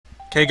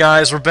Okay,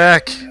 guys, we're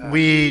back.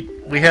 We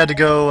had to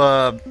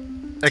go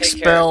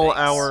expel things.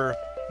 our.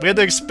 We had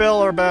to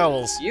expel our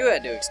bowels. You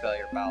had to expel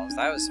your bowels.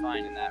 I was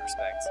fine in that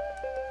respect.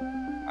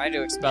 I had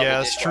to expel Yeah,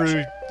 the it's dishwasher.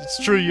 true.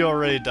 It's true. You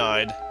already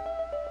died,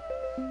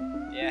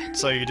 Yeah.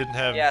 so you didn't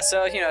have. Yeah.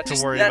 So to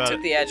just worry that about took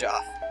it. the edge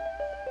off.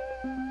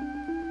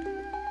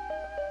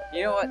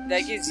 You know what?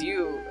 That gives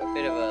you a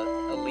bit of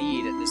a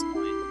lead at this point.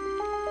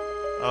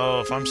 Oh,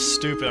 if I'm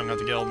stupid, I'm gonna have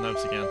to get all the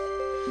notes again.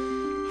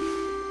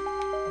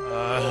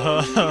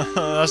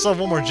 I still have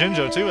one more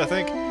Jinjo too, I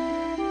think.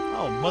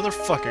 Oh,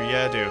 motherfucker!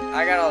 Yeah, I do.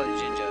 I got all the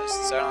Jinjos,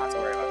 so I don't have to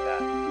worry about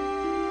that.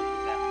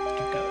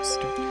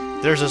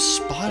 Those. There's a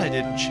spot I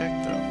didn't check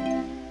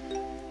though.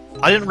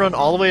 I didn't run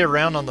all the way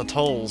around on the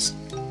tolls.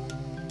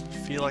 I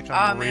feel like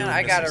I'm really man,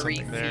 I missing gotta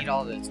something refeed there.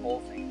 all the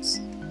toll things.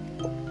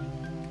 Oh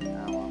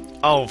well.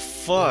 Oh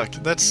fuck!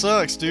 That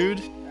sucks,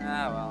 dude.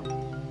 Ah well.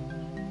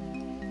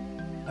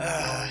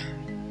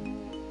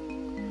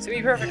 To be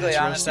perfectly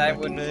Yeah, honest, interesting, I like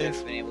wouldn't Dave.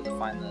 have been able to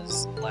find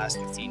those last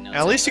 15 notes.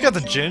 At least you got the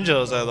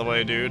Jinjos out of the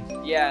way, dude.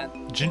 Yeah.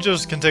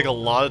 Jinjos can take a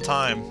lot of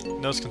time.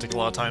 Notes can take a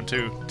lot of time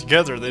too.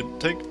 Together, they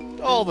take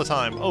all the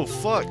time. Oh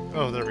fuck!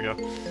 Oh, there we go.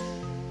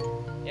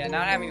 Yeah,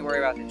 not having to worry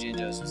about the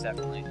Jinjos was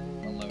definitely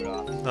a load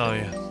off. Oh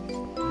yeah.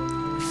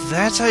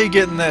 That's how you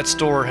get in that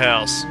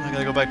storehouse. I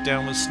gotta go back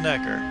down with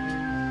Snacker.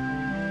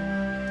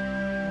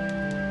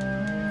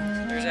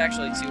 There's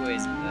actually 2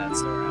 ways into that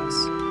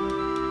storehouse.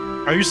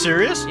 Are you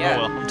serious? Yeah.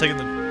 Oh well, I'm taking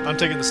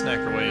the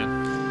Snacker way in.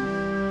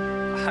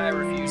 I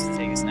refuse to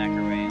take a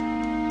snacker way in.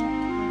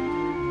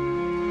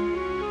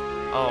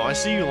 Oh, I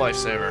see you,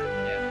 lifesaver.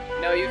 Yeah.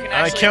 No, you can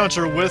I actually.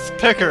 counter with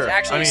picker.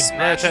 Actually I mean,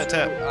 smash rat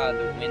tat through, tap.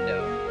 the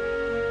window.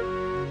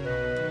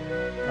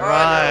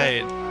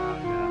 Right. Oh,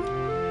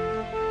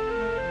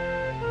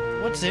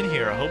 no. What's in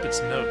here? I hope it's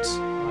notes.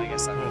 Well, I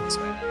guess I'll go this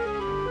way then.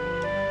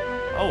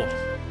 Oh,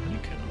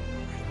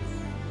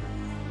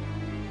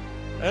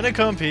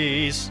 honeycomb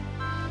piece.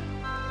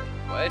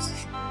 What?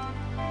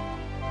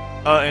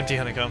 Empty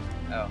honeycomb.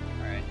 Oh,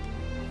 alright.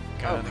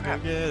 Gotta go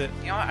crap. get it.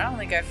 You know what? I don't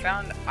think I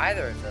found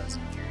either of those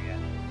in here yet.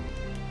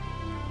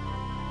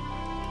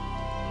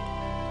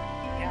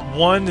 Yeah.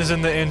 One is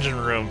in the engine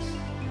room.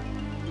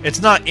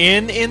 It's not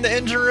in the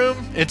engine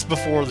room. It's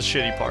before the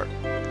shitty part.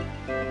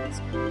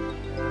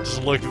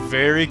 Just look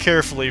very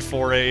carefully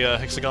for a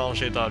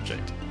hexagonal-shaped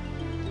object.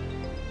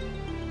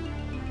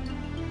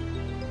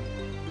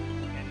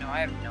 Yeah, no, I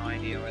have no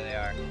idea where they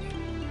are.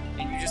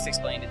 And you just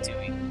explained it to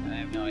me, and I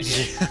have no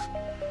idea.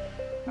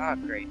 Ah,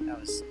 great. That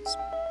was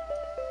smart.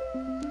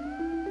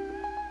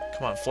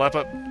 Come on, flap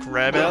up,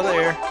 grab out of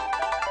there.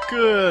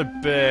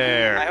 Good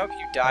bear. I hope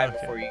you die Okay.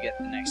 before you get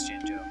the next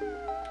Jinjo.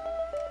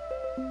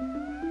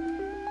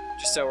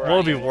 Just so we're What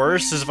would be on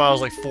worse is if I was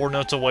like 4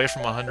 notes away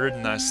from 100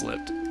 and I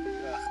slipped. even.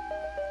 Ugh.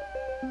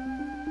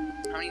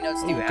 How many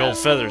notes do you Ooh, have? gold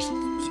feathers.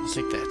 I'll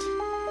take that.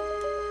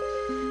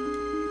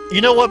 You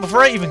know what?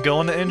 Before I even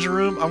go in the engine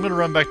room, I'm gonna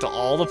run back to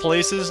all the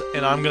places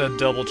and I'm gonna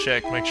double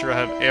check, make sure I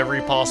have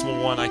every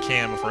possible one I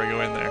can before I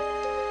go in there.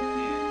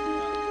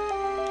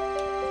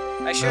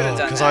 Yeah. I should have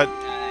done 'cause that,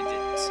 and I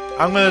didn't.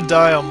 I'm gonna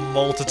die a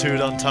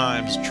multitude of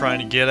times trying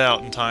to get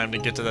out in time to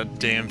get to that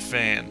damn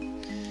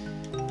fan.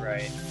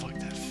 Right. Fuck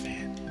that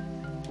fan.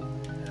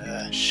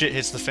 Shit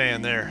hits the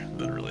fan there,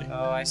 literally.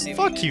 Oh, I see.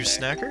 what Fuck you,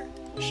 did there. Snacker.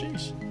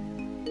 Jeez.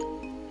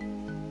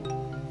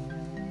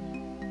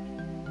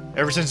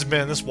 Ever since it's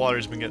been in this water,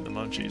 he's been getting the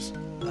munchies.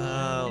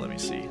 Let me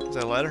see. Is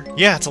that a ladder?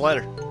 Yeah, it's a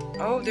ladder.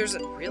 Oh, there's a...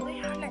 Really?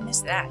 How did I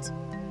miss that?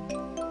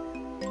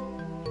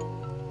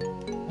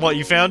 What,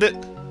 you found it?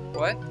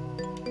 What?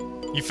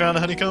 You found a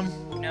honeycomb?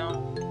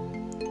 No.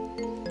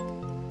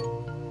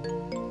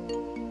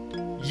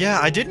 Yeah,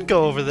 I didn't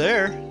go over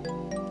there.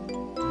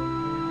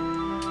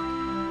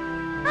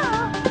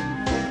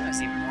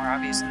 That's even more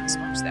obvious than the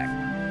smokestack one.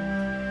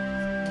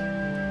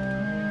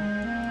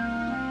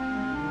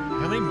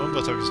 How many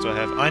Mumbo tokens do I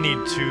have? I need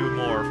 2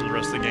 more for the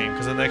rest of the game,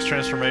 because the next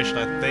transformation,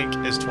 I think,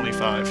 is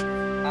 25.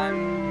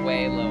 I'm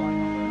way low on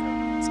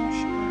Mumbo tokens, I'm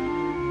sure.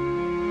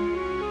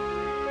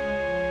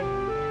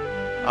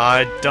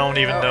 I don't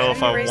even Oh, know how if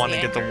do you I raise want the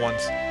to get the anchor?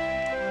 ones.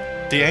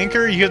 The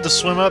anchor, you have to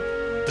swim up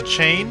the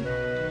chain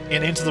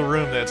and into the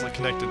room that it's like,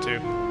 connected to.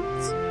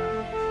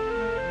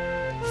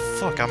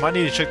 Fuck, I might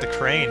need to check the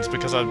cranes,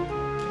 because I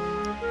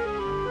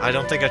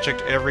don't think I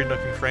checked every nook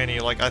and cranny.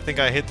 Like, I think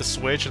I hit the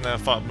switch and then I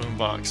fought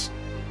Moonbox.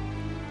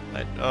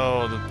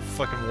 Oh, the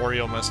fucking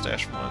Wario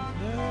mustache one.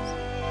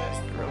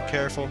 Real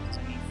careful.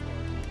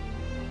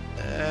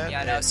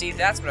 Yeah, no, see,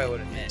 that's what I would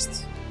have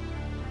missed.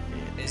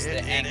 Is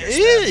the anchor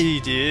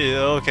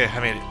Okay, I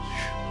made it.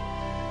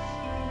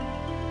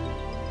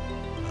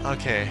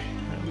 Okay,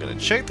 I'm gonna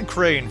check the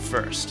crane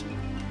first.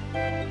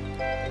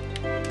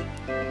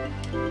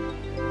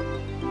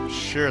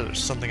 Sure,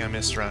 there's something I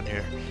missed around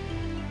here.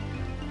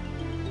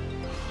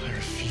 I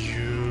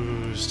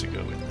refuse to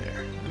go in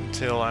there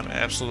until I'm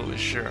absolutely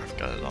sure I've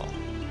got it all.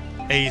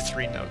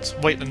 A3 notes.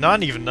 Wait, a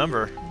non-even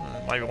number.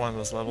 It might be one of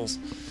those levels.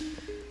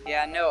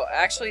 Yeah, no,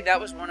 actually, that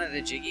was one of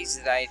the jiggies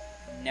that I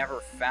never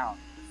found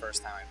the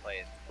first time I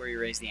played, where you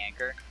raise the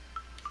anchor.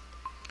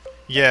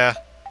 Yeah,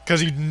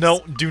 because you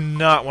do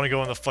not want to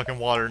go in the fucking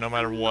water no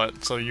matter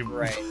what. So you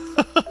Right.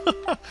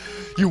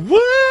 you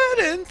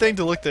wouldn't think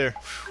to look there.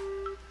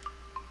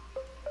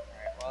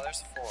 Alright, well,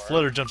 there's 4.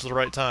 Flutter jumps at the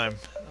right time.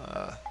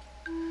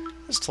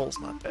 This toll's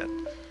not bad.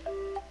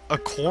 A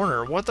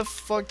corner. What the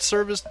fuck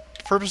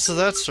purpose does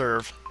that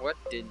serve? What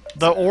did...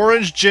 The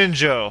orange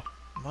Jinjo.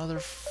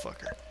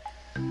 Motherfucker.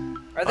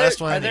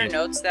 Are there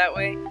notes that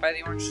way by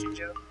the orange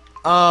Jinjo?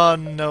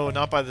 No,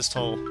 not by this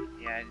toll.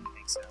 Yeah, I didn't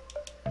think so.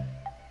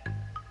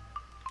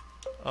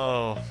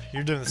 Oh,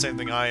 you're doing the same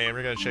thing I am.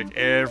 You're gonna check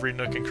every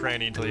nook and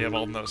cranny until you have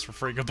all the notes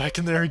before you go back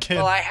in there again.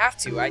 Well, I have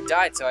to. I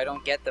died, so I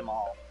don't get them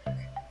all.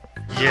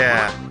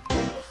 Yeah.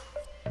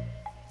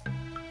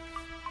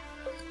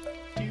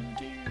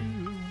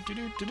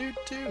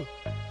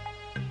 Oh,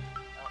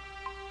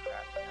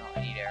 crap.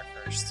 No, I need air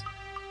first.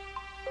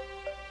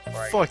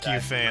 Before I Fuck die you,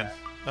 from fan.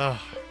 that. Ugh,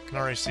 can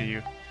already see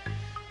you.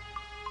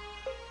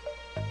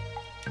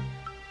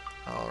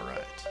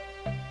 Alright.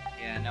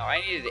 Yeah, no,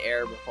 I needed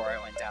air before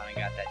I went down and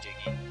got that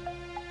Jiggy.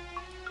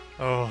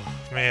 Oh,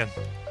 man.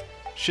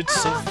 Shit's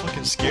so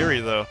fucking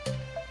scary, though.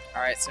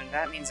 Alright, so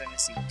that means I'm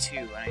missing 2,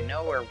 and I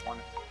know where one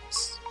of them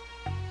is.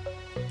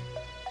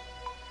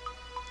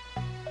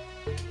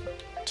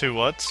 2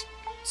 what?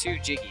 2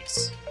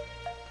 Jiggies.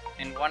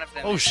 And one of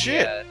them Oh, is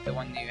shit. The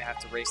one that you have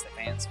to race the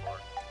fans for.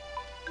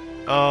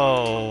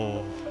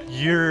 Oh,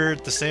 you're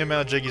the same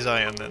amount of jiggies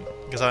I am then,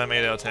 because I'm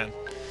 8 out of 10.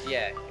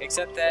 Yeah,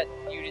 except that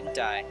you didn't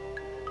die.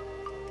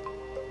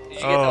 Did you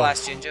get the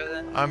last Jinjo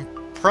then? I'm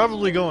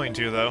probably going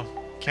to, though.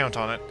 Count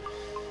on it.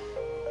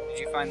 Did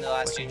you find the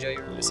last Jinjo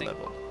you were missing?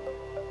 Level.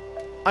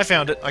 I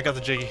found it. I got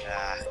the jiggy.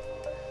 Ah,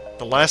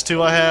 The last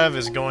 2 I have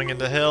is going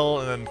into hell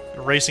and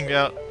then racing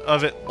out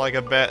of it like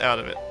a bat out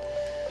of it.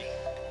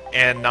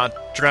 And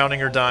not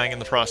drowning or dying in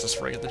the process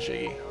before I get the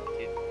jiggy.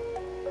 okay.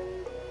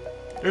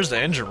 There's the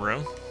engine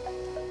room.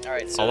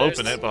 Alright, so I'll there's-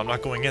 open it, but I'm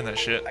not going in that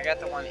shit. I got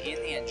the one in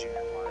the engine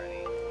room already.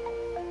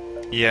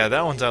 Yeah,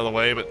 that one's out of the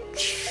way, but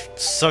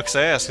sucks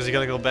ass because you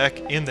gotta go back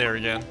in there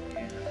again.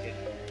 Yeah, okay.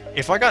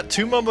 If I got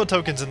 2 Mumbo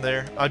tokens in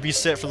there, I'd be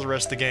set for the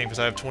rest of the game because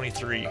I have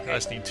 23. Okay, I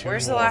just need 2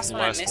 where's more the last for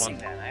one I'm missing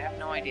then? I have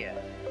no idea.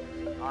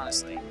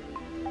 Honestly.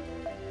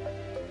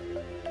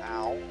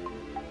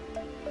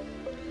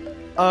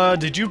 Ow.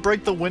 Did you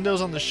break the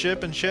windows on the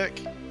ship and check?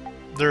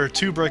 There are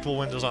 2 breakable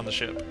windows on the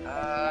ship.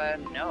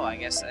 No, I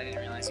guess I didn't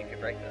realize you could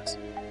break those.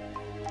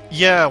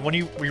 Yeah, when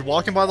you're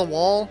walking by the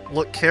wall,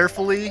 look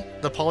carefully.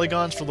 The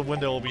polygons for the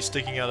window will be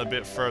sticking out a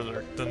bit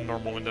further than the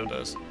normal window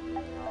does.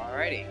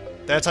 Alrighty.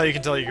 That's how you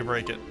can tell you can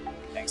break it.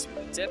 Thanks for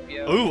the tip,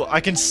 yo. Ooh, I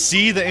can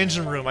see the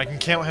engine room. I can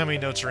count how many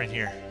notes are in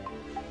here.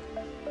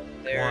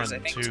 There's, 1,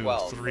 I think, 2,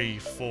 12. 3,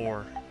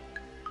 4,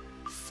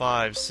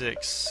 5,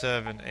 6,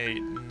 7,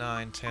 8,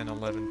 9, 10,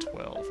 11,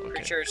 12. Okay.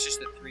 Pretty sure it's just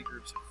the 3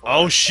 groups of 4.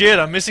 Oh shit,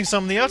 I'm missing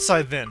some on the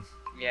outside then.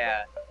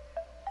 Yeah.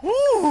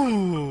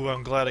 Woo!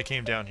 I'm glad I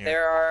came down here.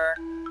 There are,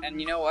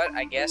 and you know what?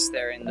 I guess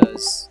they're in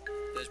those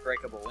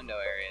breakable window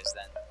areas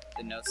then.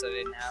 The notes that I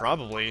didn't have.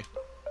 Probably.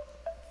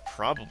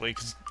 Probably,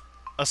 because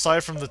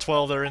aside from the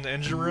 12 that are in the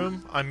engine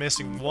room, I'm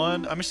missing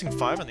 1. I'm missing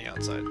 5 on the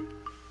outside.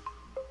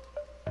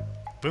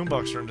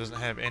 Boombox room doesn't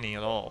have any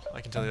at all.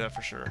 I can tell you that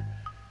for sure.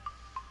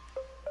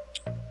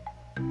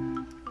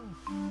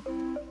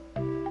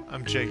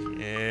 I'm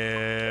checking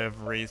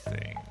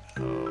everything.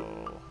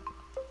 Oh.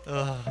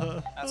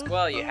 That's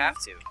well, you have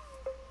to.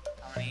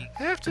 How many?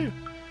 Have to.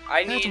 I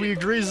Have need. to. We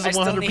agree this is I a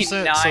still 100%. need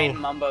 9 so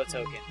Mumbo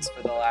tokens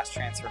for the last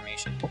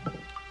transformation.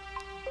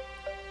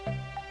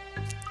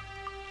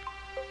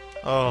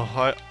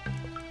 oh,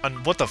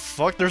 and what the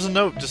fuck? There's a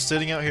note just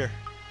sitting out here.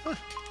 I'm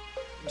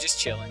just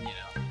chilling, you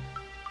know.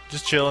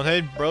 Just chilling.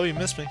 Hey, bro, you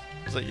missed me.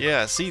 I was like,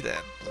 yeah, I see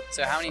that.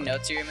 So how many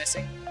notes are you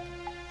missing?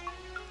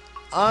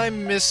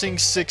 I'm missing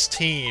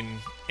 16,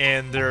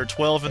 and there are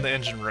 12 in the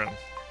engine room.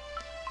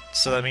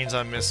 So that means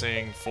I'm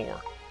missing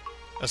 4.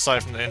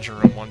 Aside from the engine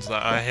room ones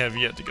that I have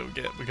yet to go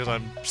get, because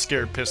I'm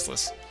scared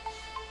pissless.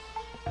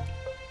 I'm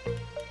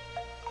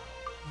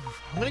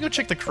gonna go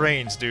check the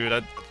cranes,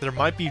 dude. There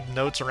might be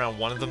notes around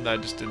one of them that I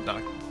just did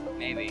not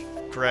Maybe.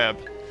 grab.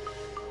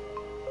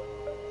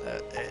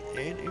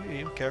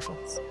 Careful.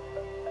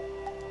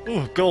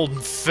 Ooh, golden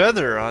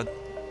feather. I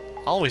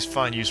always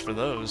find use for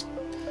those.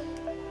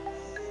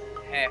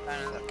 Hey, I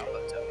found another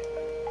Mumbo token.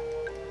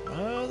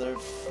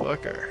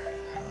 Motherfucker.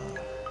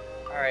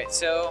 Alright,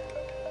 so...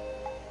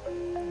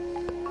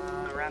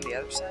 around the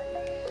other side?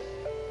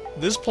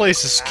 This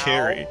place is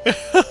scary.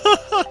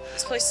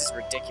 This place is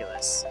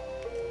ridiculous.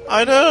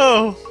 I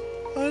know.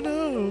 I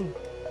know.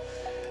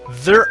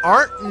 There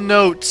aren't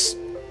notes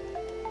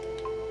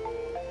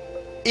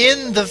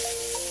in the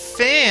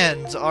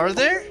fans, are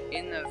there?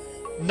 In the...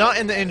 Not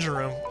in the engine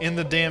room. In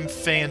the damn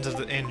fans of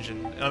the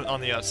engine on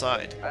the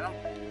outside. I don't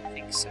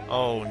think so.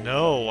 Oh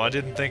no, I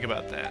didn't think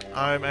about that.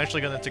 I'm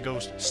actually gonna have to go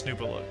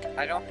snoop a look.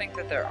 I don't think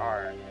that there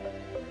are.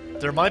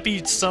 There might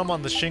be some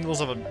on the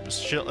shingles of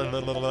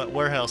a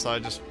warehouse I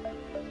just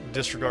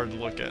disregarded to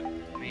look at.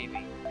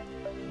 Maybe.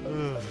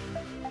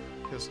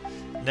 Because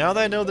now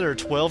that I know there are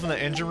 12 in the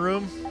engine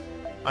room,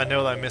 I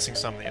know that I'm missing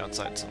some on the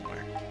outside somewhere.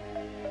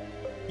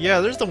 Yeah,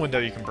 there's the window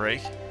you can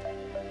break.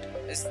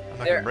 I'm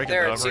not gonna break it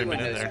though, I've already been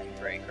in there. You can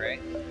break,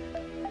 right?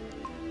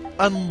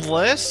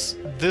 Unless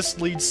this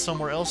leads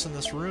somewhere else in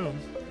this room.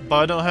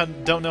 But I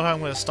don't know how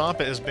I'm gonna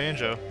stomp it as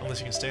Banjo, unless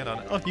you can stand on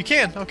it. Oh, you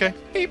can! Okay.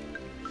 Beep!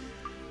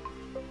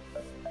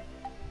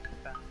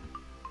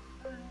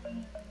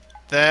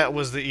 That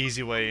was the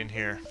easy way in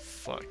here.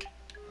 Fuck.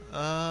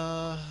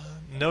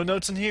 No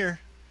notes in here.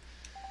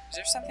 Is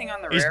there something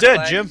on the He's rare dead,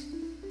 flag? Jim!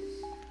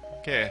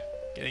 Okay,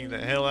 getting the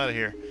hell out of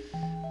here.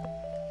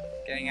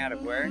 Getting out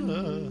of where?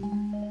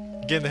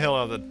 Getting the hell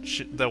out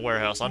of the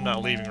warehouse. I'm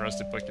not leaving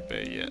Rusted Bucket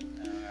Bay yet.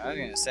 I was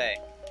gonna say.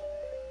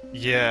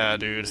 Yeah,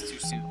 dude. It's too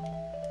soon.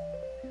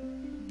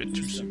 Bit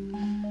too soon.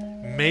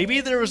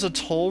 Maybe there was a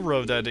toll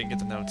road that I didn't get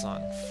the notes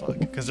on. Fuck.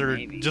 Because there are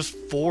just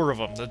 4 of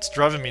them. That's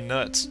driving me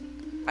nuts.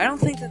 I don't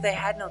think that they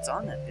had notes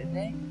on them, did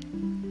they?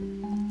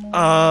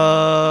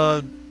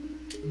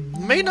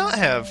 May not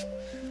have.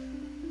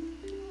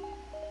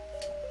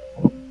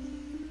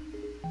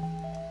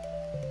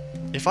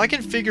 If I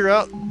can figure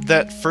out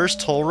that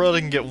first toll road, I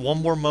can get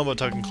one more Mumbo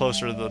token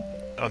closer to the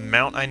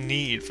amount I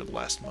need for the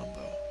last Mumbo.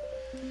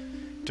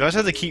 Do I just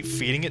have to keep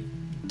feeding it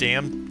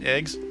damn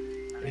eggs?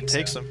 It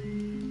takes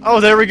them. Oh,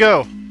 there we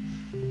go!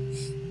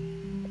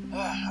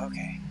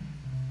 Okay.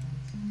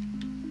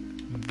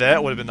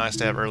 That would have been nice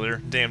to have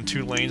earlier. Damn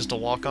 2 lanes to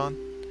walk on.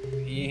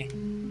 Yeah.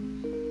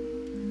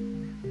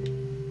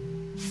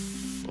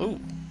 Oh.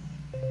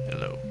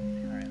 Hello.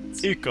 Alright,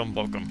 let's Ikum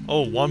bokum.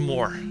 Oh, one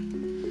more.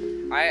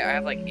 I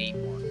have like 8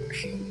 more.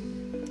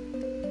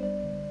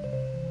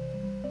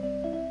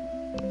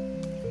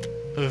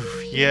 Ooh,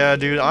 yeah,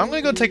 dude. I'm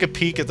gonna go take a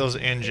peek at those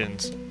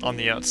engines on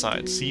the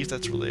outside. See if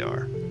that's where they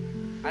are.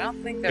 I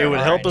don't think there It would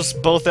are help any. us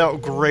both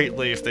out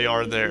greatly if they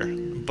are there,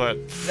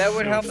 but That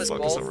would it help us fuck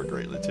both. us over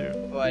greatly too.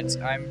 But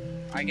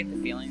I get the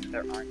feeling that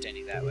there aren't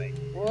any that way.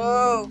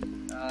 Whoa! Oh,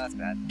 that's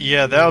bad.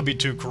 Yeah, that would be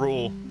too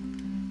cruel.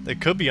 They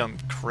could be on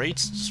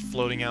crates just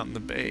floating out in the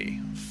bay.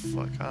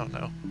 Fuck, I don't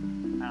know.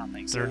 I don't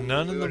think so. There are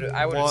none in the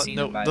I would have seen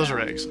no, them by those now. are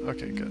eggs.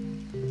 Okay, good.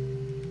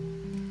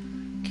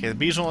 Okay, the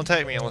bees won't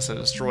attack me unless I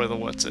destroy the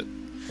what's it.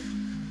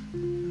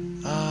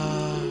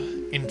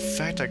 In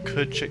fact, I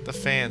could check the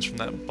fans from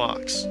that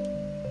box.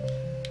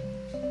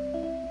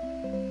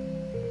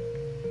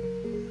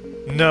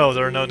 No,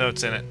 there are no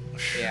notes in it.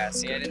 Yeah,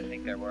 see, I didn't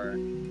think there were.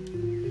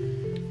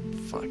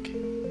 Fuck.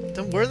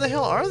 Then where the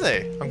hell are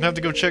they? I'm gonna have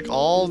to go check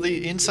all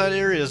the inside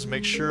areas,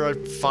 make sure I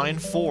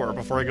find 4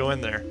 before I go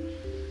in there.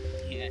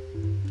 Yeah.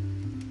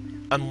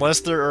 Unless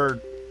there are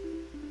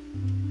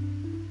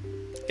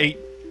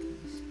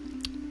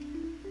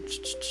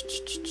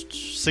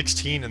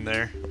 16 in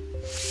there.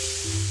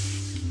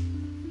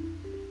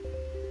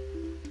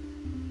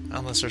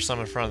 Unless there's some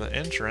in front of the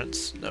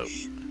entrance. Nope.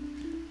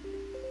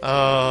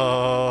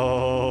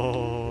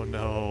 Oh,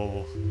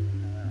 no.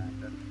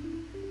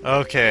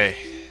 Okay.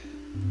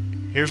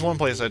 Here's one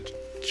place I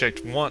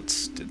checked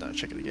once. Did not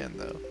check it again,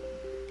 though.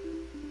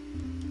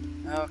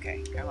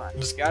 Okay, come on.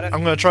 Just, Gotta.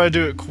 I'm gonna try to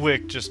do it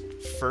quick, just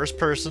first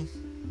person.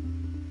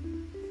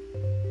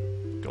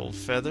 Gold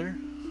feather,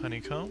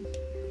 honeycomb.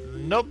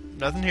 Nope,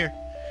 nothing here.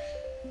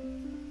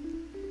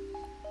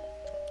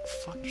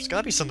 Fuck, there's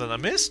gotta be something I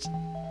missed.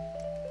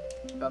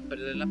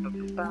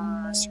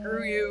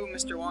 Screw you,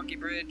 Mr. Wonky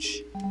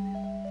Bridge.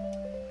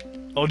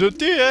 Oh, no.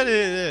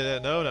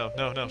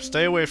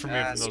 Stay away from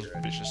me from those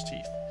vicious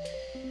teeth.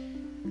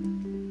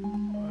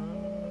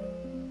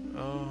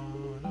 Oh,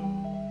 no.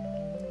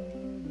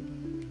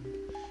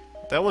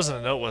 That wasn't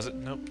a note, was it?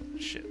 Nope.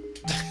 Shit.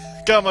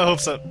 Got my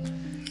hopes up.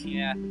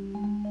 Yeah.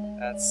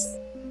 That's...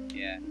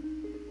 yeah.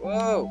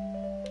 Whoa!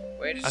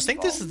 Wait, I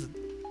think this is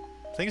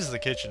the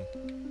kitchen.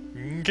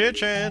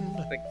 Kitchen!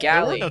 The There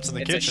galley. were notes in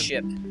the It's kitchen. a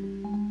ship.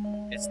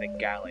 It's the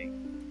galley.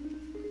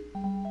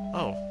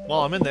 Oh, well,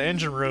 I'm in the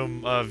engine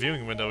room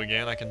viewing window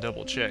again. I can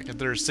double check. If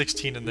there's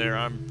 16 in there,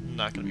 I'm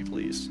not going to be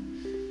pleased.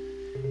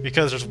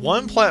 Because there's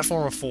 1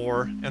 platform of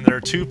 4, and there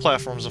are 2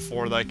 platforms of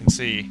 4 that I can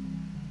see.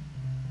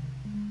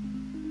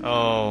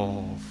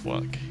 Oh,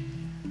 fuck.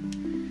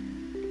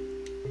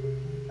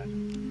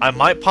 I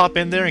might pop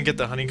in there and get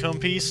the honeycomb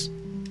piece.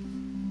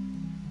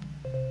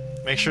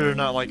 Make sure they're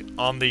not, like,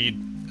 on the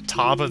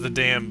top of the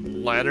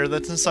damn ladder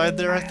that's inside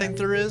there, I think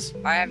there is.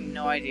 I have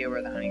no idea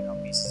where the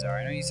honeycomb pieces are.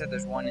 I know you said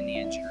there's one in the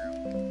engine room.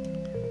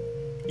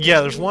 Yeah,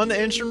 there's one in the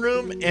engine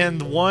room,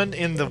 and one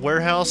in the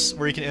warehouse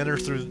where you can enter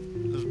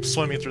through,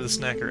 swimming through the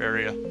snacker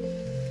area.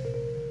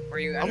 Where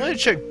you I'm gonna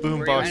check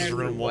Boombox's entered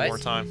room through one what? more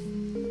time.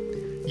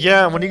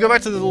 Yeah, when you go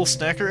back to the little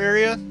snacker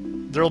area,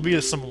 there'll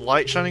be some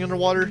light shining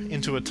underwater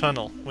into a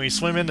tunnel. When you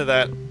swim into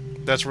that,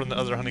 that's where the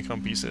other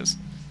honeycomb piece is.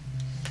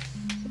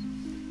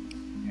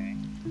 Okay.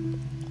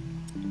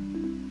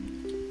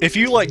 If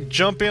you, like,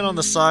 jump in on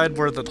the side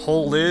where the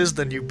hole is,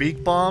 then you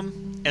beak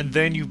bomb, and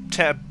then you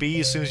tap B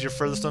as soon as you're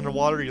furthest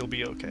underwater, you'll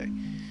be okay.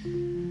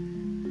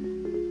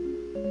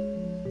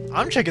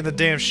 I'm checking the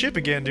damn ship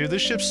again, dude.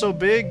 This ship's so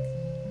big.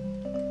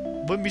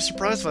 Wouldn't be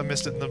surprised if I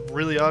missed it in the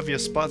really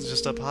obvious spots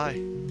just up high.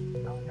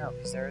 Oh no,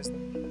 because there is...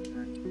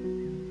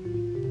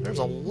 There's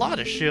a lot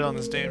of shit on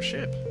this damn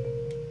ship.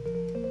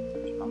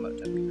 Oh, combo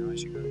token. Oh, I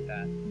should go with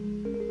that.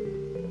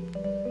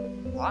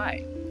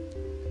 Why?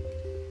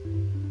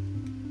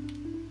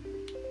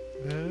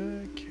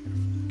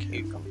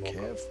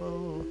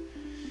 Careful.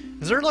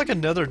 Is there like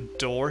another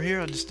door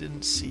here I just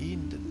didn't see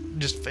and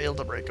just failed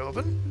to break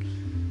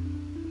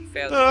open?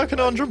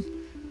 Conundrum.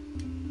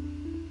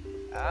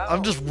 Oh.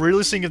 I'm just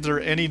really seeing if there are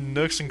any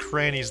nooks and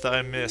crannies that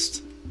I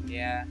missed.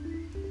 Yeah.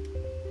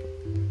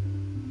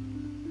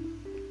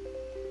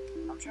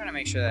 I'm trying to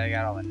make sure that I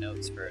got all the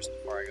notes first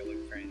before I go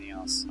looking for anything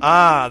else.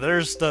 Ah,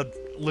 there's the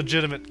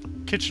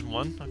legitimate kitchen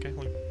one. Okay.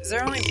 Is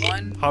there only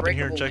one Hop in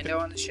here breakable and check window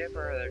on the ship,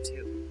 or are there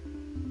two?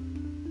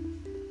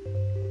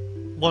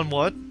 One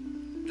what?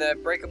 The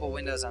breakable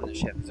windows on the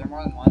ship. Is there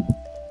more than one?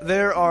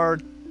 There are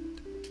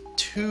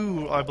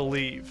two, I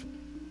believe.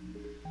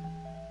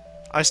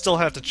 I still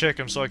have to check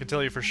them so I can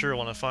tell you for sure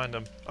when I find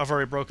them. I've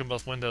already broken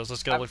both windows.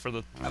 Let's go look for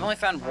the... I've only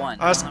found one.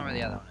 I don't know where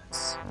the other one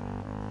is.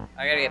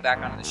 I gotta get back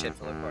onto the ship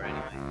to look for it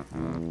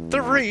anyway.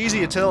 They're very easy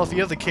to tell. If you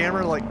have the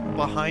camera like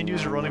behind you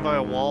as you're running by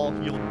a wall,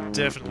 you'll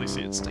definitely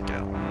see it stick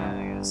out. Yeah,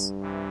 I guess.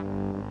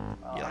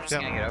 Well, Yeah, I'm just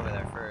gonna get over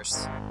there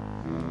first.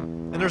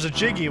 And there's a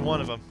jiggy in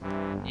one of them.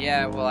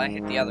 Yeah, well, I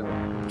hit the other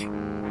one. Okay,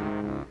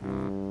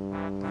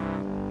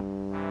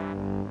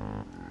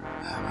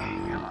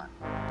 come on.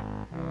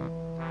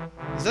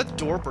 Is that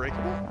door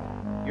breakable?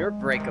 You're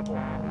breakable.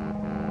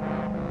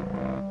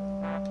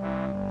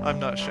 I'm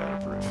not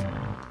shatterproof.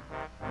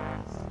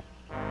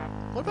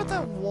 What about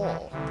that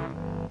wall?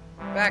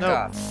 Back no,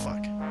 off.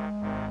 Fuck.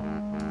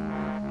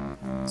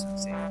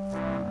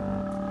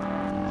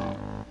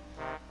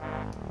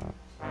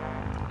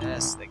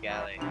 Yes, the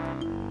galley.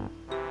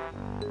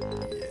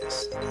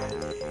 Yes.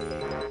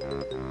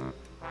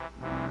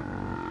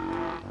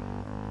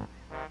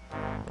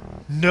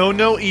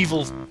 No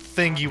evil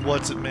thingy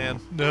what's it, man.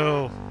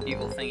 No.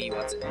 Evil thingy,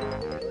 what's it?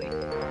 Really?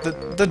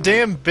 The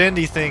damn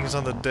bendy things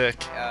on the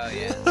deck. Oh,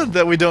 yeah.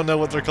 that we don't know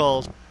what they're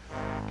called.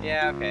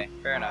 Yeah, okay.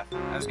 Fair enough.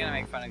 I was gonna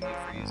make fun of you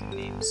for using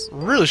names.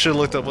 Really should have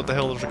looked up what the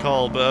hell those are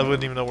called, but I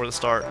wouldn't even know where to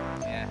start.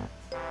 Yeah.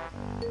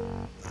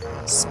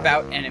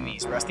 Spout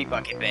enemies, Rusty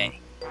Bucket Bay.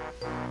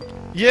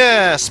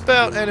 Yeah,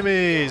 spout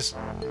enemies!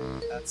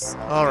 That's...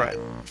 Alright,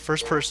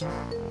 first person.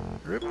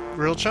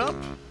 Grill chomp.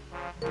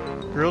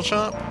 Grill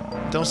chomp.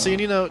 Don't see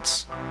any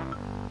notes.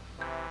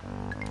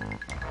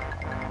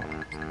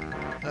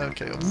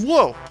 Okay,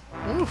 whoa!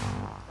 Oof.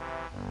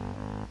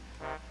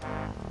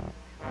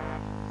 I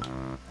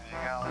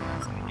got all the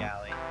notes in the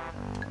galley.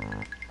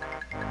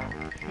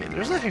 Hey,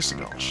 there's a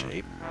hexagonal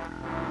shape.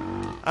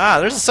 Ah,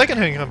 there's a second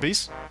hexagon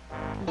piece.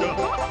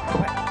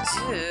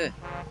 Ugh,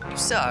 you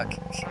suck.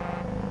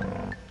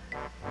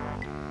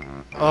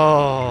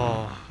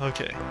 Oh,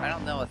 okay. I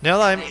don't know what Now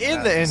that I'm name in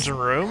that the is. engine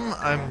room,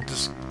 I'm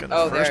just gonna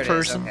Oh, there first it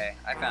person. is. Okay,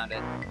 I found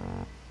it.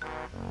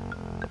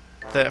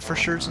 That for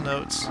sure's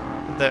notes.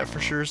 That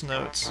for sure's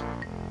notes.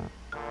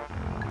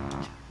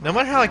 No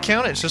matter how I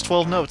count it, it's just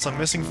 12 notes. I'm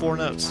missing 4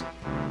 notes.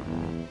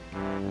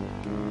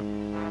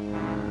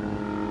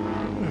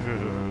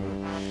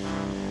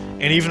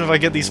 And even if I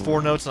get these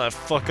 4 notes and I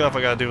fuck up,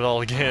 I gotta do it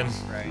all again.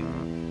 Right.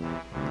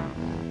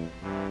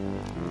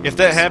 If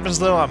that happens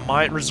though, I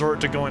might resort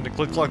to going to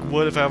Click Clock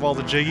Wood if I have all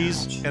the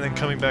jiggies, and then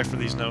coming back for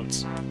these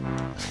notes.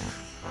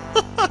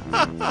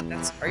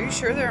 Are you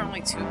sure there are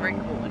only 2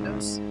 breakable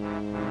windows?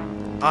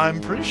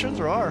 I'm pretty sure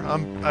there are.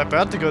 I'm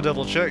about to go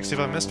double check, see if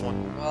I missed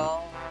one.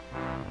 Well,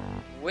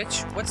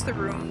 what's the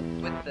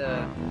room with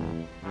the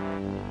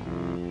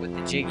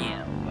jiggy in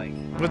it like?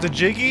 With the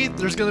jiggy,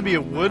 there's gonna be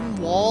a wooden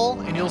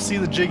wall, and you'll see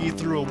the jiggy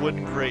through a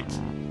wooden grate.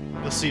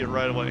 You'll see it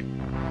right away.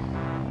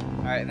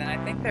 Alright, then I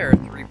think there are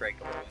 3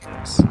 breakable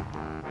windows.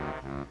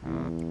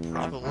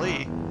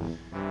 Probably.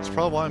 That's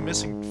probably why I'm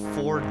missing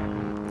 4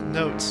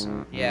 notes.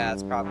 Yeah,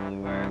 that's probably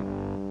where.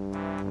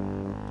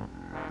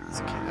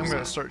 Okay, I'm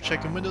gonna start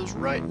checking windows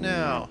right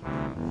now.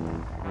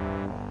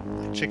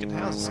 Like chicken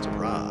houses to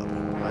rob.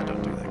 I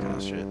don't do that kind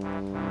of shit.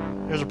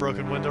 There's a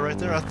broken window right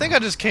there. I think I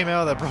just came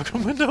out of that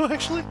broken window,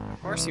 actually.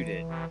 Of course you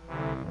did.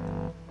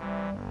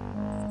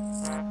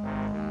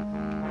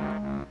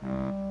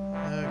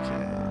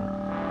 Okay.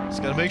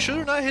 Just gotta make sure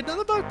they're not hidden on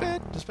the bunk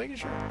bed. Just making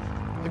sure.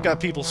 I've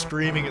got people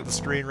screaming at the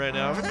screen right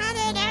now.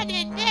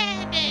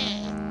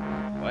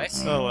 What?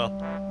 Oh well.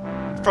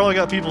 I've probably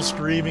got people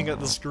screaming at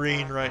the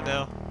screen right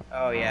now.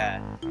 Oh yeah.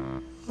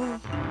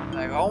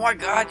 Like, oh my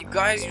god, you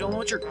guys, you don't know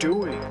what you're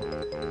doing.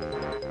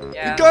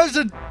 Yeah. You guys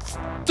are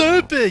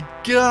stupid!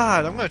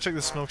 God! I'm gonna check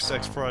the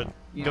smokestacks before I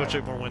go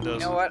check more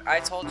windows. You know what? I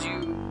told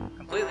you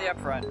completely up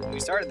front when we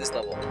started this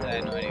level that I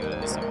had no idea what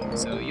I was doing,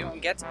 so you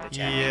don't get to bitch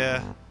at me.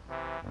 Yeah.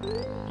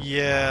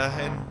 Yeah,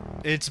 and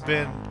it's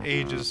been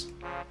ages.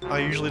 I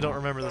usually don't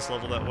remember this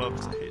level that well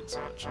because I hate it so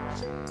much.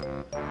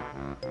 Alright,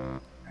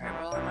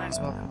 well, I might as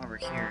well come over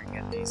here and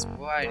get these.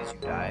 Why did you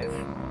dive?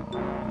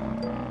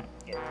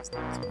 Get these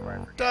things before I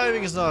forget.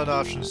 Diving is not an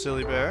option,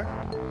 silly bear.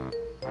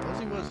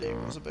 Fuzzy Wuzzy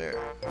was a bear.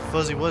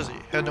 Fuzzy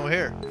Wuzzy had no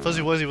hair.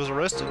 Fuzzy Wuzzy was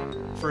arrested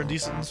for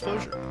indecent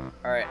exposure.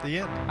 Alright, The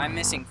end. I'm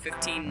missing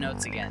 15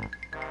 notes again.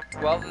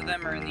 12 of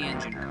them are in the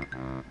engine room.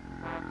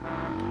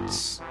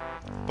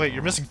 Wait,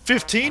 you're missing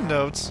 15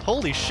 notes?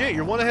 Holy shit,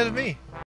 you're one ahead of me.